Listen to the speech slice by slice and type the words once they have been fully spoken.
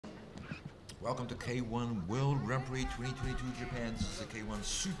Welcome to K-1 World Grand Prix 2022 Japan. This is the K-1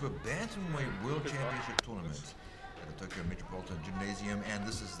 Super Bantamweight World Championship Tournament at the Tokyo Metropolitan Gymnasium, and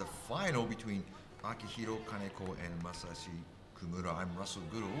this is the final between Akihiro Kaneko and Masashi Kumura. I'm Russell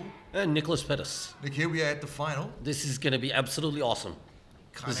Goodall. And Nicholas Pettas. Nick, here we are at the final. This is going to be absolutely awesome.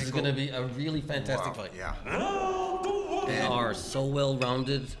 Kaneko. This is going to be a really fantastic fight. Yeah. They are so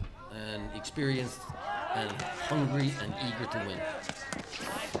well-rounded and experienced and hungry and eager to win.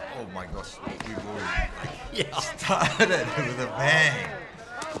 Oh my gosh, we've already started with a bang.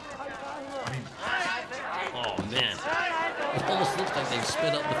 I mean, oh man, it almost looks like they've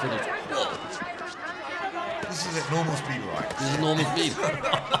sped up the footage. Whoa. This is at normal speed, right? This is normal speed.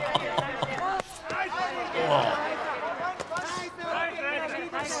 Oh.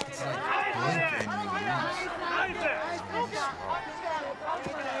 It's like blink and you lose.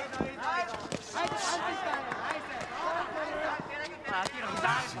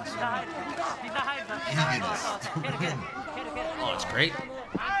 Eagerness to win. Oh, it's great.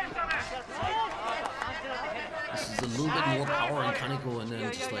 This is a little bit more power in Kaneko and then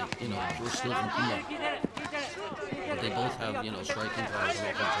just like, pure skill from Kuma. But they both have, striking powers and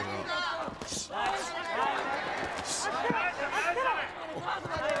offensive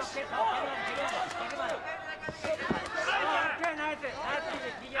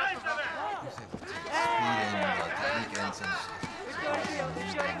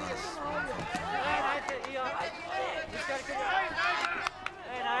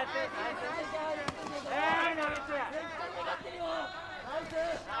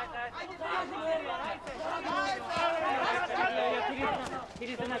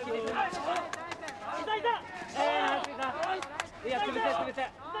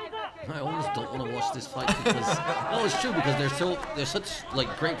I almost don't want to watch this fight because, no, it's true because they're such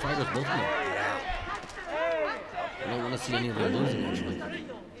like great fighters, both of them. I don't want to see any of them losing, actually.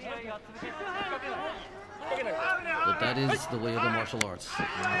 But that is the way of the martial arts.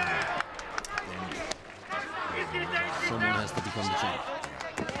 Someone has to become the champ.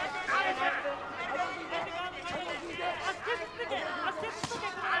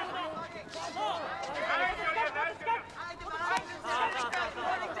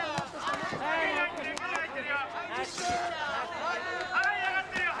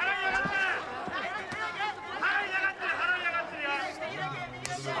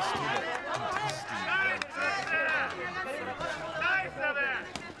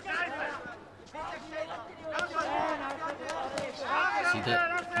 See that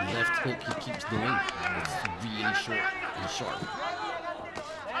left hook he keeps doing? It's really short and sharp.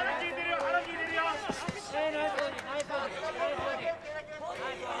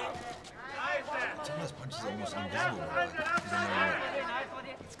 Some of those punches are almost invisible. Like, you don't know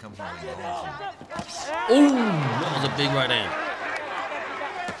it's come from where he holds them. Oh, that was a big right hand.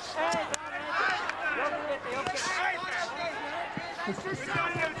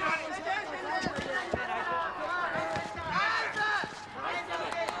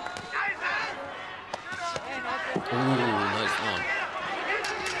 Ooh, nice one.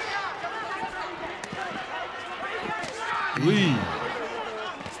 Wee.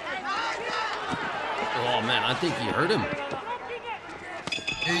 Oh man, I think he hurt him.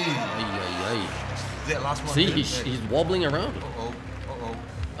 That last one. See, he's wobbling around. Uh-oh.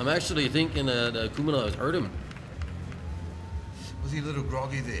 I'm actually thinking that Kumura has hurt him. Was he a little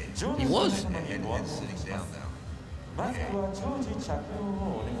groggy there? He was. And sitting down now.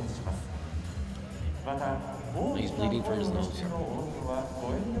 He's bleeding from his nose.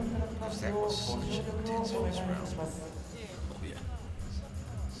 Because that was such an intense first round. Oh yeah.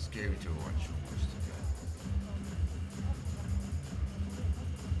 Scary to watch.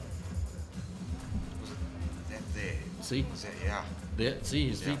 Was that there? See? Was that, yeah. There, see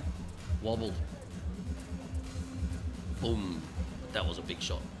his feet wobbled. Boom. That was a big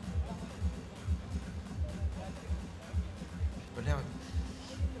shot. But now,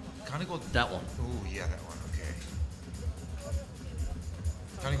 Kaneko. That one. Oh yeah, that one. Okay.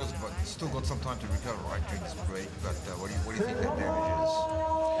 Kaneko's still got some time to recover, right, during this break. But what do you think that damage is?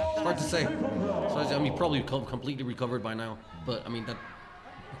 It's hard to say. So, I mean, probably completely recovered by now. But I mean, that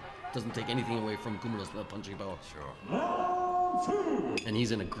doesn't take anything away from Kumura's punching power. Sure. And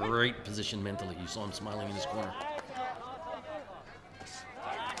he's in a great position mentally. You saw him smiling in his corner.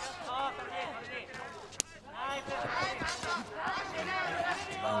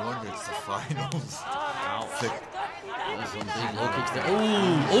 No wonder it's the finals. Wow. Some big low kicks there. Oh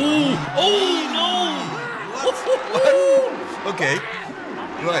no! Okay.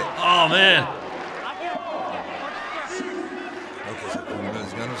 Right. Oh man. Okay, so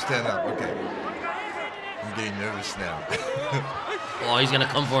Kumura's gonna stand up. Okay. I'm getting nervous now. Oh, he's gonna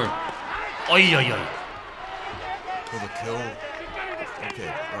come for him. Oi, oi, oi. For the kill. Okay,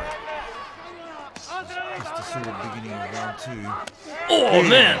 right. Just the sort of beginning of round 2. Oh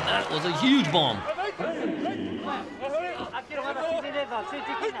man, that was a huge bomb.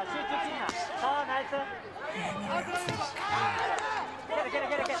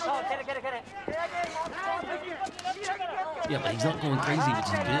 Yeah, but he's not going crazy, which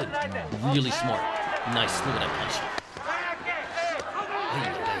is good. Really smart. Nice. Look at that punch.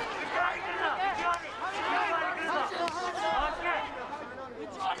 Hey, okay.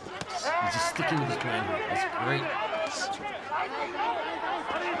 He's just sticking with his plan here. That's great.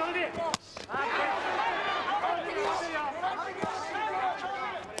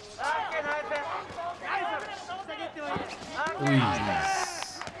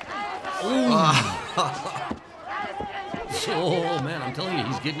 Oh man, I'm telling you,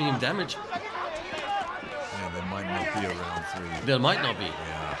 he's getting him damage. Yeah, there might not be a round 3. There might not be.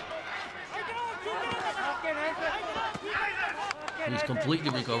 Yeah. He's completely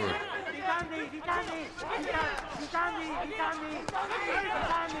recovered.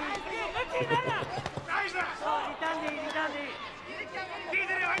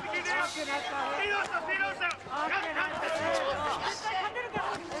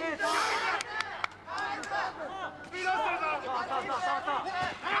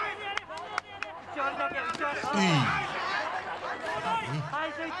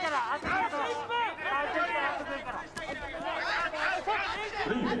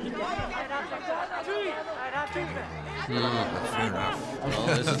 Fair enough. Oh,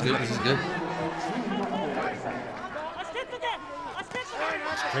 this is good. This is good.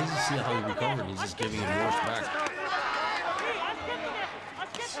 It's crazy to see how he recovered. He's just giving him worse back.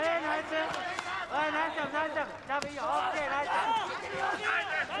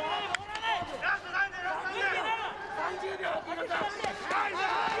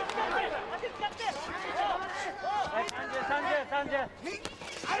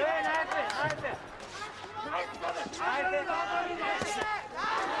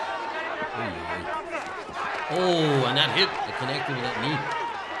 Oh, and that hit, it connected with that knee.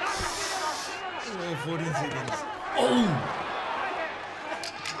 Oh, 14 seconds. Oh!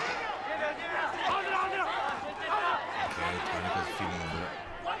 Okay, Kaneko's feeling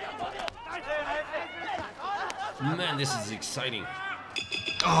it. Man, this is exciting.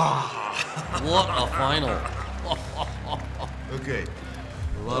 What a final. Okay,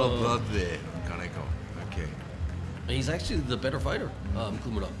 a lot of blood there, Kaneko. Okay. He's actually the better fighter,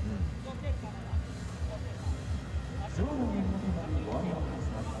 Kumura.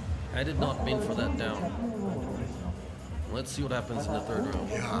 Had it not been for that down. Let's see what happens in the third round.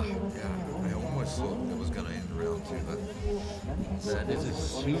 Yeah. I almost thought it was gonna end round 2, but Man, this is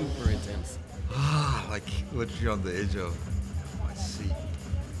super intense. like literally on the edge of my seat.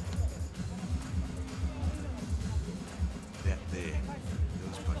 That there,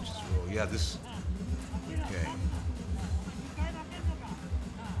 those punches roll. Yeah, this. Okay.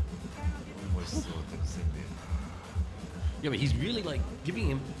 Almost thought there was in there. Yeah, but he's really like giving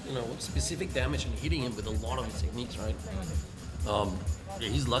him, specific damage and hitting him with a lot of his techniques, right? Yeah,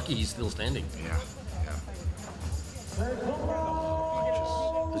 he's lucky he's still standing. Yeah.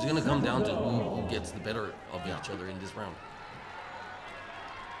 It's gonna come down to who gets the better of each other in this round.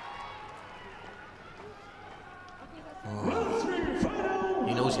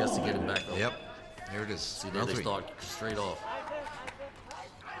 He knows he has to get him back though. Yep. There it is. See, there they start straight off.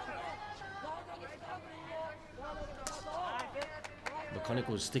 But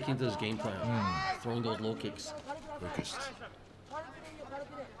Kaneko is sticking to his game plan, throwing those low kicks. Focused.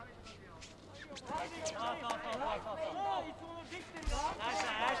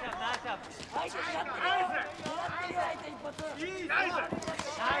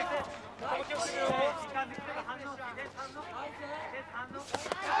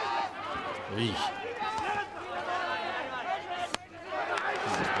 Eesh.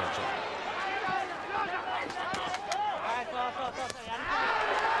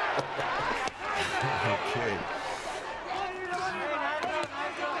 Okay.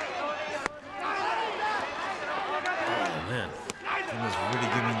 Oh man. He was really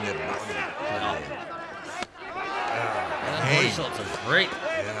giving that body. That body shots are great.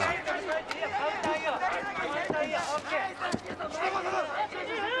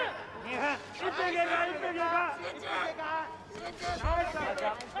 Yeah.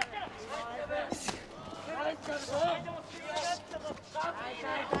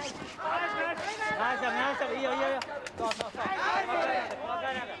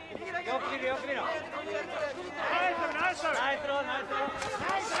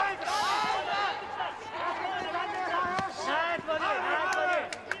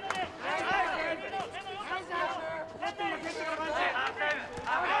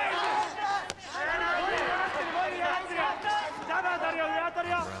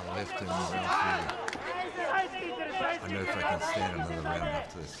 can stand another round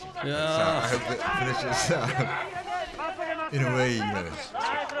after this. Yeah. So I hope it finishes in a way, you know.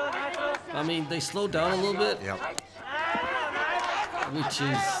 I mean, they slowed down a little bit, Yep. which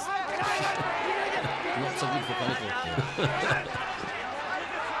is not so good for Kaneko.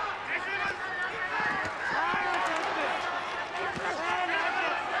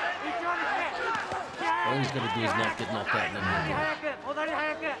 All he's got to do is not get knocked out and then move on.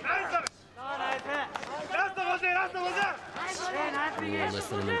 Ooh, less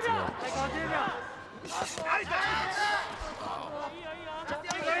than a minute to go.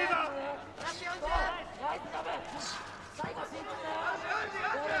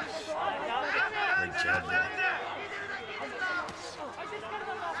 Great jab there.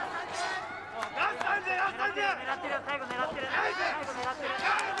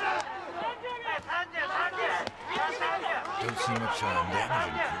 Don't see much damage in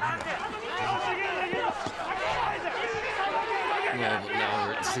No, but now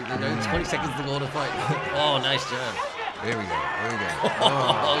there's 20 seconds to go to fight. Oh, nice jab. There we go. There we go.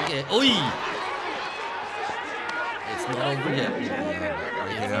 Oh, okay. Oi! It's not over yet.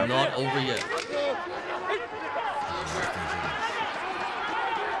 It's not over yet.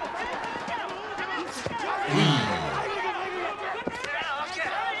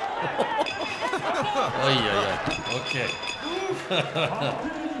 Oh, yeah. Okay.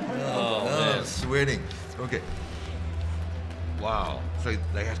 Oh, man. Sweating. Okay. Wow. So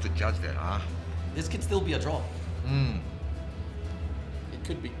they have to judge that, huh? This could still be a draw. It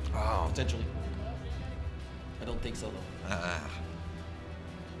could be. Oh. Potentially. I don't think so, though.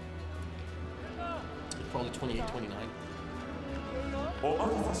 It's probably 28-29. お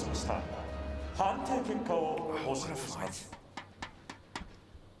待たせしました。判定結果をお知らせします。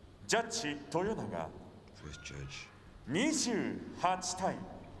ジャッジ豊永 First judge. 28対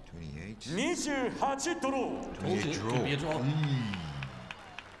 28. 28ドロー。 Told you, it could be a draw.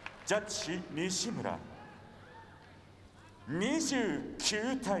 ジャッジ西村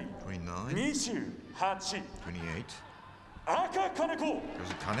29対 29. 28 28. 赤金子 Goes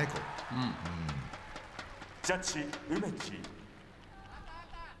to Kaneko. ジャッジ梅木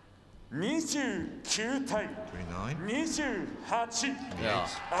29対 29. 28 Yeah.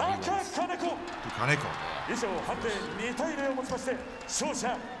 赤金子 To Kaneko. 以上判定2対0をもちまして勝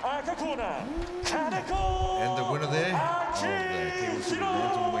者赤コーナー金子 And the winner there of the K-1 Super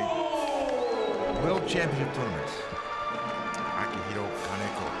Bantamweight World Championship Tournament, Akihiro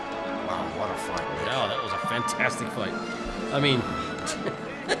Kaneko. Wow, what a fight, man. Yeah, that was a fantastic fight. I mean,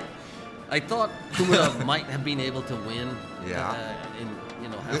 I thought Kumura might have been able to win. Yeah.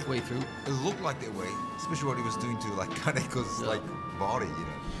 Halfway through. It looked like that way, especially what he was doing to like Kaneko's like body, you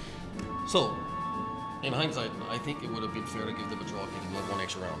know. So, in hindsight, I think it would have been fair to give them a draw, give them one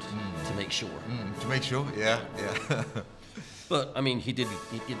extra round to make sure. To make sure, yeah. But I mean, he did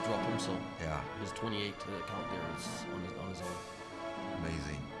drop him, so Yeah, his 28 count there is on his own.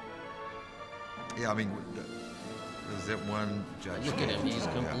 amazing. Yeah, I mean, there's that one judge. Look at him, he's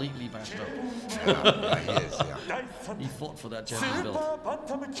Yeah. completely bashed up. Yeah, he is, yeah. 第3 He fought for that ス champion ー belt. パーバン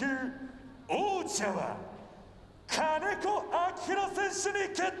タム級王者は金子明宏選手に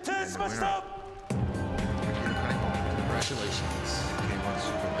決定しました Akihiro Kaneko, Congratulations. K-1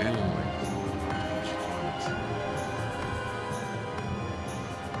 Super Bantamweight Tournament.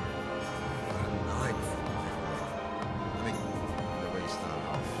 A ninth. I think the way he started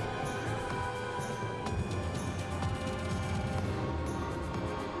off.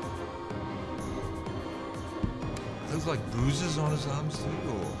 Looks like bruises on his arms too,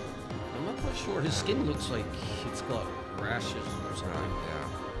 or I'm not quite sure. His skin looks like it's got rashes or something. yeah.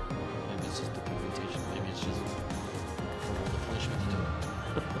 Maybe it's just the pigmentation. Maybe it's just from all the punishment he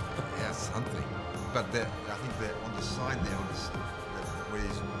took. Yeah, something. But I think that on the side there, on this, where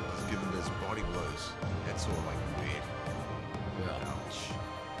he's given those body blows, that's all like red. Yeah. Ouch.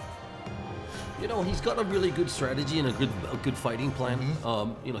 You know, he's got a really good strategy and a good fighting plan.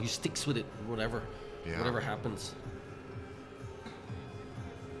 He sticks with it, whatever happens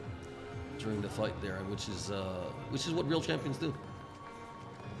during the fight there, which is what real champions do.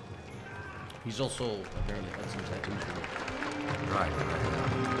 He's also apparently had some tattoos with it. Right.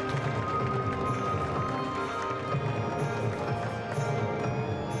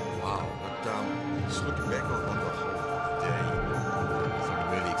 Wow, but just looking back on the whole day, some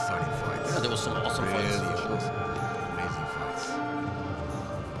really exciting fights. Yeah, there was some awesome really fights. For sure. awesome, amazing fights.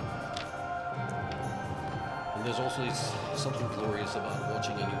 And there's also something glorious about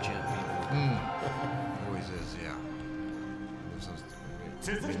watching a new champion. Always is, yeah.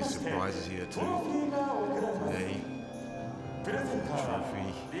 There's some many surprises here ト too. ロフィーが贈られます Today, プレゼンターは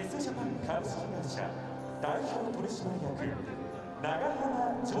trophy. リスジャパン株式会社代表取締役長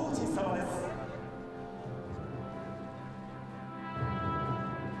浜ジョージ様です。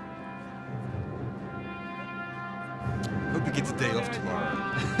Hope he gets a day off tomorrow.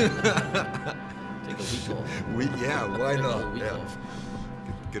 Take a week off. Yeah, why Take a not? week Yeah. off.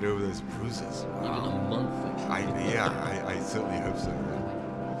 Get over those bruises. Even a month. I certainly hope so. Yeah.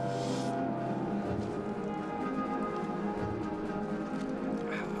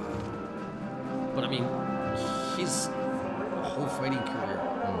 But I mean, his whole fighting career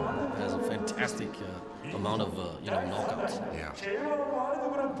has a fantastic amount of knockouts. Yeah. K-1 ワールド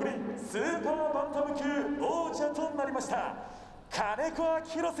グランプリスーパーバンタム級王者となりました金子明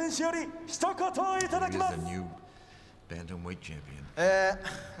宏選手より一言いただき He ま is す。 the new bantamweight champion.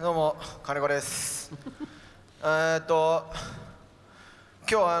 どうも金子です。今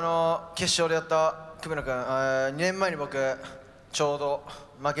日は決勝でやった久村君、2年前に僕ちょうど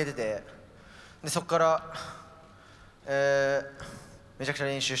負けてて、でそこから、めちゃくちゃ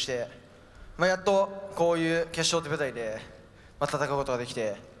練習して、やっとこういう決勝って舞台で、戦うことができ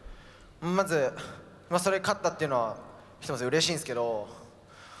て、まず、それ勝ったっていうのはひとまず嬉しいんですけど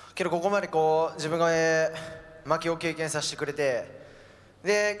ここまでこう自分が、負けを経験させてくれて、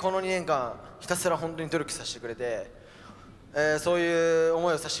でこの2年間ひたすら本当に努力させてくれて、そういう思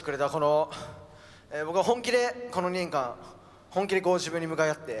いをさせてくれたこの、僕は本気でこの2年間本気でこう自分に向かい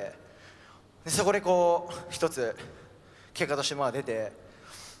合って、でそこでこう一つ結果として出て、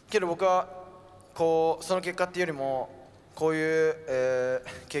けど僕はこうその結果っていうよりもこういう、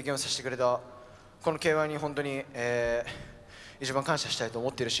経験をさせてくれたこの K-1 に本当に、一番感謝したいと思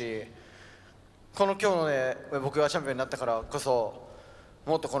ってるし、この今日のね僕がチャンピオンになったからこそ、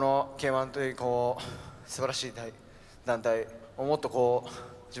もっとこの K-1 というこう素晴らしい団体をもっとこう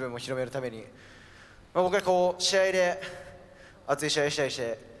自分も広めるために、僕はこう試合で熱い試合したりし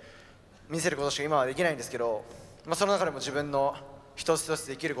て見せることしか今はできないんですけど、その中でも自分の一つ一つ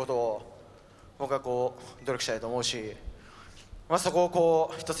できることを僕はこう努力したいと思うし、そこを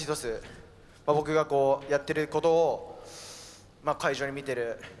こう一つ一つ、僕がこうやってることを、会場に見て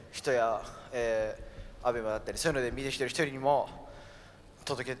る人や、アベマだったりそういうので見てる一人一人にも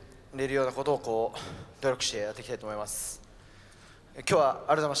届けれるようなことをこう努力してやっていきたいと思います。今日はありが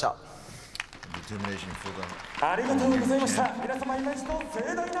とうございました。Determination for the ありがとうございました。皆様今一度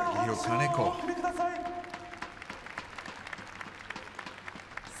盛大な拍手を Kaneko お送りください。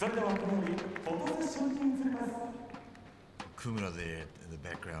それではこのようにフォトセッションに移ります。 Kumura there in the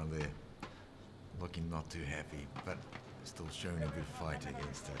background there, looking not too happy, but still showing a good fight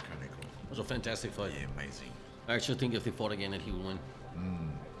against Kaneko. It was a fantastic fight. Yeah, amazing. I actually think if they fought again that he would win.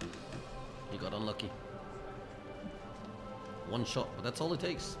 He got unlucky. One shot, but that's all it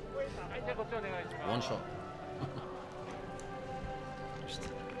takes. One shot. Just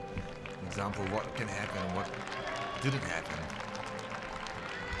an example of what can happen and what didn't happen.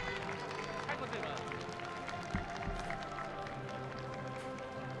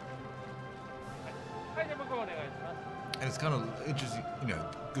 And it's kind of interesting,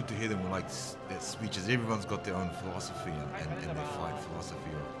 good to hear them like their speeches. Everyone's got their own philosophy and their fight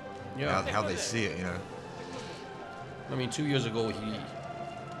philosophy, or how they see it, I mean, 2 years ago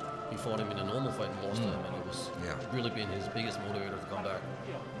he fought him in a normal fight and lost him, and it was really been his biggest motivator to come back.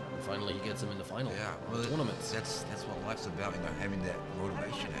 And finally, he gets him in the final. Yeah, well, tournaments. That's what life's about, having that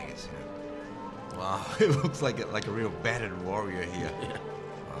motivation, I guess. Wow, it looks like a real battered warrior here. Yeah.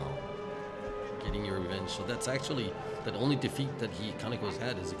 Wow. Getting your revenge. So that's actually the only defeat that Kaneko has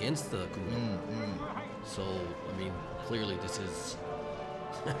had is against the Kumura. So I mean, clearly this is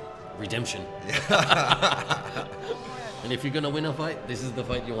redemption. And if you're gonna win a fight, this is the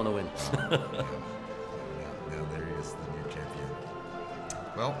fight you want to win. Now there he is, the new champion.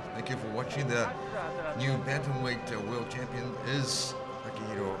 Well, thank you for watching. The new bantamweight world champion is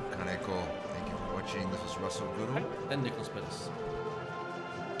Akihiro Kaneko. Thank you for watching. This is Russell Goodall And Nicholas Pettas.